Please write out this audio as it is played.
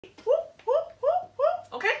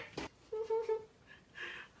Okay?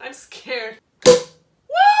 I'm scared.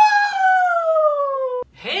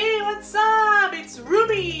 Hey, what's up? It's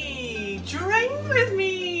Ruby! Drink with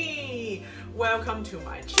me! Welcome to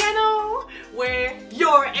my channel where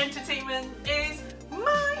your entertainment is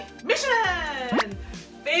my mission!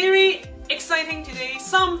 Very exciting today,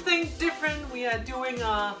 something different. We are doing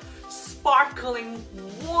a sparkling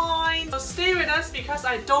wine. So stay with us because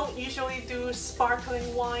I don't usually do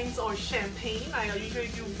sparkling wines or champagne. I usually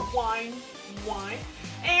do wine.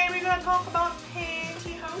 And we're gonna talk about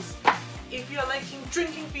pantyhose. If you're liking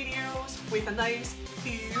drinking videos with a nice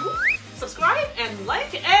view, subscribe and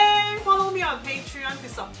like and follow me on Patreon to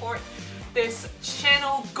support this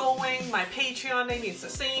channel going. My Patreon name is the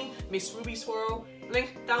same, missrubysworld.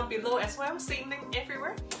 Link down below as well, same link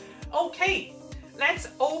everywhere. Okay, let's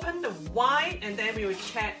open the wine and then we will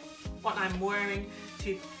check what I'm wearing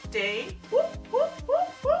today.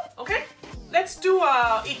 Okay, let's do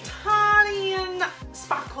a Italian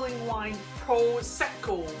sparkling wine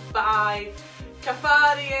Prosecco by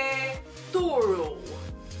Cavaliere D'Oro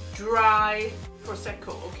Dry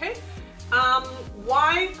Prosecco. Okay,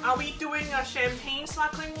 why are we doing a champagne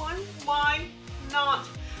sparkling wine? Why not?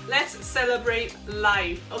 Let's celebrate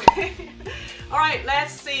life. Okay. All right,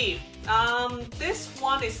 let's see. This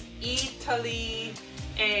one is Italy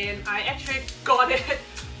and I actually got it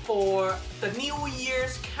for the New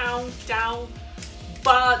Year's countdown,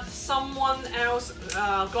 but someone else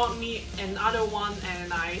got me another one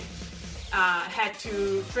and I had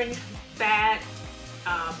to drink that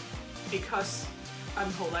because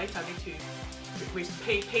I'm polite. I need to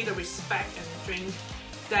pay the respect and drink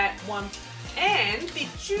that one. And did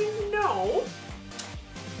you know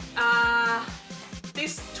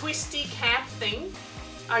this twisty cap thing,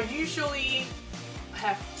 I usually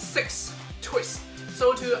have 6 twists.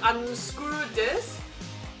 So to unscrew this,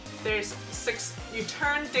 there's 6. You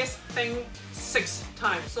turn this thing 6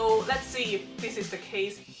 times. So let's see if this is the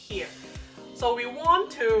case here. So we want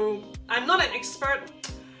to, I'm not an expert,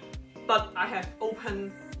 but I have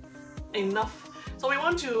opened enough. So we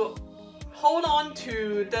want to hold on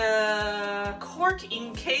to the cork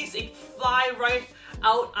in case it fly right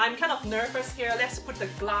out. I'm kind of nervous here. Let's put the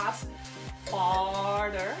glass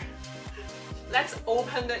farther. Let's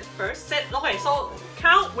open it first. Okay, so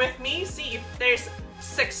count with me. See if there's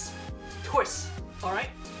 6 twists. All right.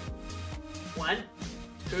 1,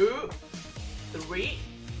 2, 3,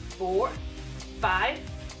 4, 5,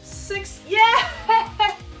 6. Yeah!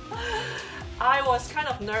 I was kind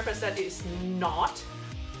of nervous that it's not.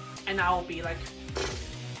 And I will be like,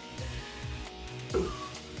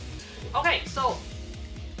 okay, so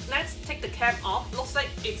let's take the cap off. Looks like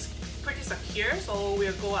it's pretty secure, so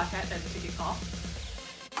we'll go ahead and take it off.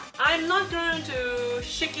 I'm not going to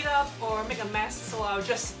shake it up or make a mess, so I'll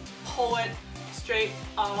just pull it straight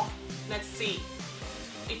off. Let's see.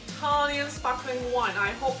 Italian sparkling wine.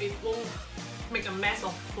 I hope it won't make a mess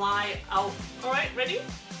or fly out. Alright, ready?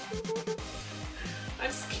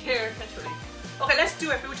 I'm scared actually. Okay, let's do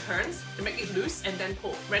a few turns to make it loose and then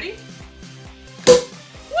pull. Ready? Woo!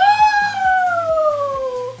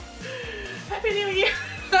 Happy New Year!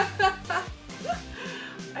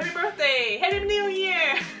 Happy birthday! Happy New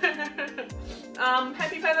Year!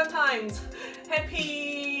 Happy Valentine's!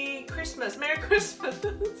 Happy Christmas! Merry Christmas!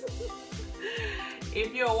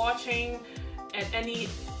 If you're watching at any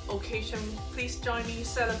occasion, please join me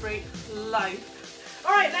celebrate life.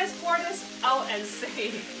 Alright, let's pour this out and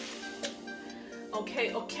see.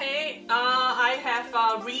 Okay, I have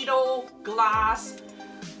a Riedel glass.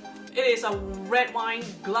 It is a red wine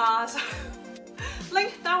glass.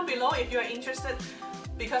 Link down below if you are interested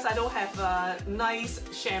because I don't have a nice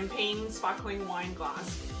champagne sparkling wine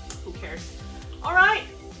glass. Who cares? Alright,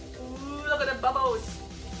 look at the bubbles.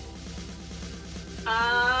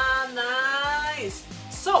 Nice.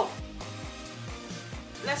 So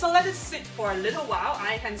let's let it sit for a little while.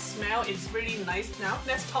 I can smell it's really nice now.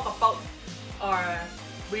 Let's talk about our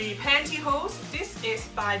pantyhose. This is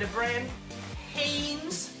by the brand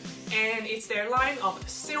Hanes and it's their line of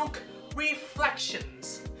silk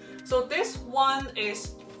reflections. So this one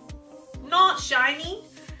is not shiny,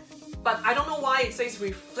 but I don't know why it says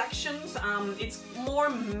reflections. It's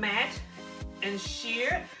more matte and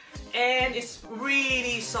sheer and it's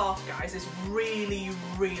really soft, guys. It's really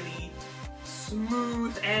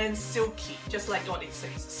smooth and silky, just like what it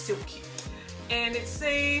says, silky. And it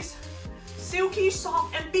says silky,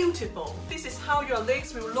 soft and beautiful. This is how your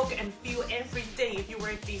legs will look and feel every day if you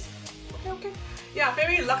wear these. Okay. Yeah,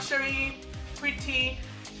 very luxury, pretty,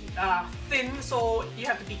 thin, so you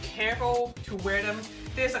have to be careful to wear them.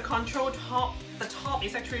 There's a control top. The top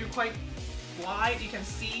is actually quite wide. You can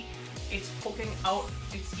see it's poking out.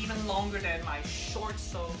 It's even longer than my shorts,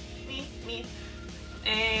 so me.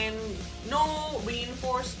 And no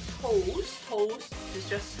reinforced toes. Toes is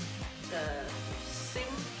just the seam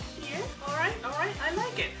here. Alright, I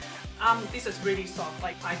like it. This is really soft.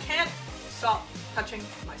 Like, I can't stop touching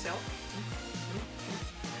myself.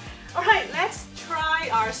 Alright, let's try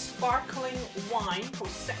our sparkling wine,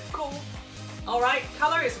 Prosecco. Alright,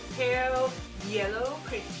 color is pale yellow,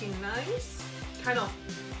 pretty nice. Kind of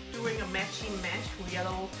doing a matchy match with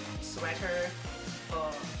yellow sweater,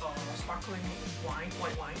 sparkling wine,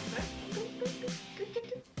 white wine.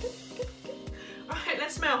 Alright,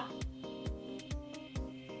 let's smell.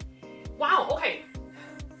 Wow, okay.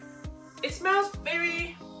 It smells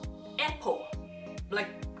very apple, like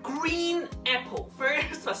green apple, very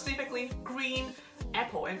specifically green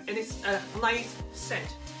apple, and it's a nice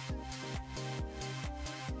scent.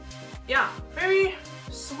 Yeah, very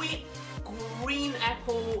sweet green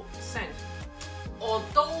apple scent.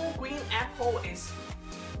 Although green apple is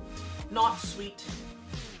not sweet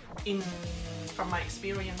from my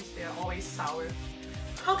experience, they're always sour.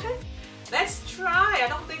 Okay, let's try. I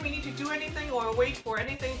don't think we need to do anything or wait for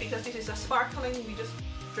anything because this is a sparkling, we just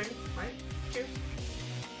drink, right? Cheers.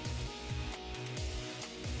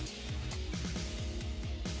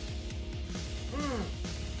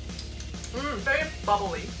 Very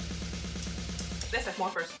bubbly. Let's have more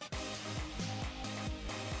first.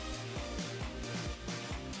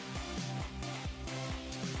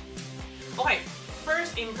 Okay,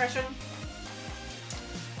 first impression,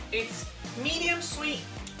 it's medium sweet,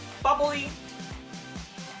 bubbly,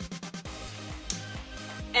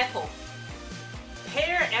 apple,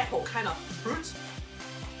 pear apple kind of fruit,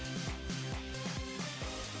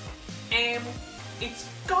 and it's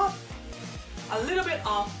got a little bit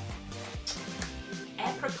of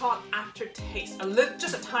apricot aftertaste,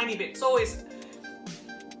 just a tiny bit, so it's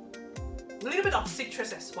a little bit of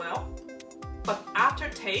citrus as well, but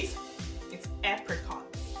aftertaste, it's apricot,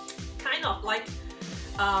 kind of like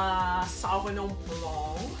Sauvignon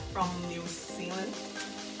Blanc from New Zealand.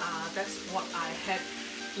 That's what I had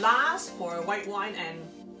last for white wine, and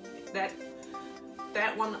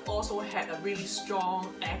that one also had a really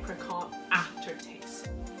strong apricot aftertaste.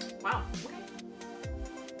 Wow. Okay.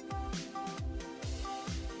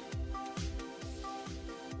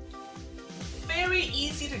 Very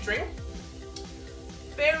easy to drink.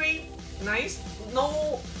 Very nice.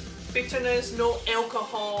 No bitterness, no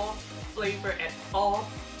alcohol flavor at all.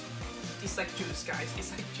 It's like juice, guys.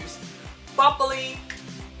 It's like juice. Bubbly,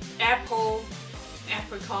 apple,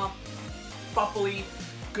 apricot, bubbly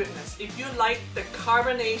goodness. If you like the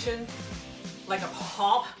carbonation like a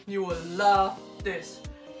pop, you will love this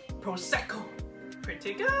Prosecco.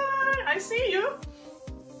 Pretty good. I see you.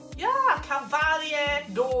 Yeah,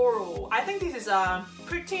 Cavaliere D'Oro. I think this is a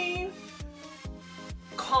pretty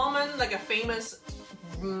common, like a famous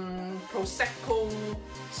Prosecco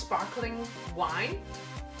sparkling wine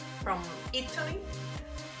from Italy,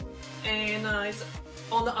 and it's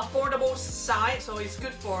on the affordable side, so it's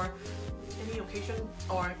good for any occasion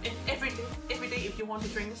or every day if you want to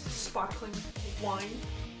drink sparkling wine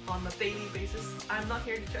on a daily basis. I'm not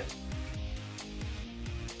here to judge.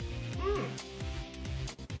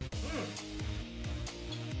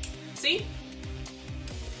 See?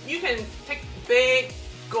 You can take big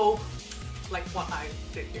gulp like what I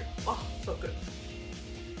did here. Oh, so good.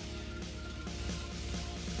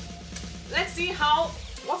 Let's see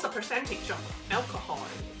what's the percentage of alcohol?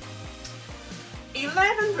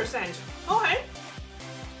 11%. Okay.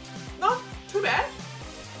 Not too bad.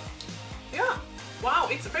 Yeah. Wow,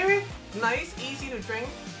 it's very nice, easy to drink.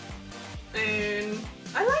 And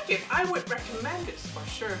I like it. I would recommend this for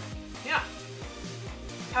sure. Yeah.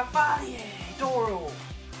 Cavaliere D'Oro.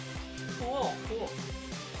 Cool.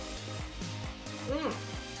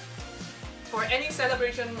 For any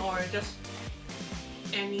celebration or just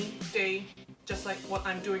any day, just like what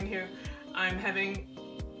I'm doing here, I'm having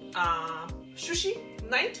sushi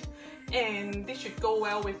night, and this should go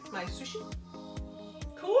well with my sushi.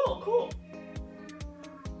 Cool.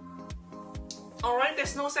 Alright,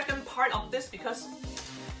 there's no second part of this because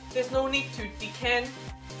there's no need to decant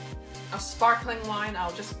a sparkling wine.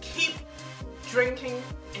 I'll just keep drinking,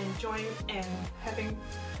 enjoying, and having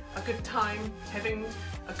a good time, having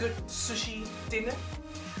a good sushi dinner.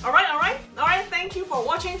 Alright, thank you for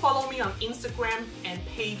watching. Follow me on Instagram and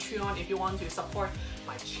Patreon if you want to support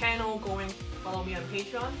my channel going. Follow me on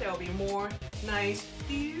Patreon. There will be more nice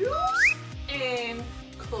views and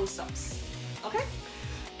close-ups. Okay?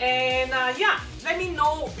 And yeah, let me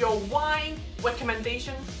know your wine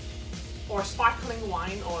recommendation, or sparkling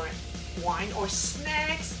wine or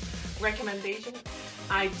snacks, recommendation.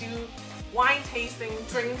 I do wine tasting,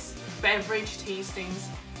 drinks, beverage tastings,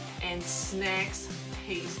 and snacks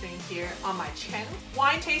tasting here on my channel.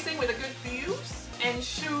 Wine tasting with a good views and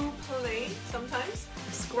shoe play sometimes.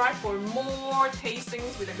 Subscribe for more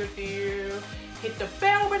tastings with a good view. Hit the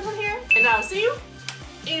bell button here, and I'll see you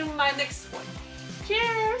in my next one.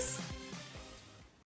 Cheers!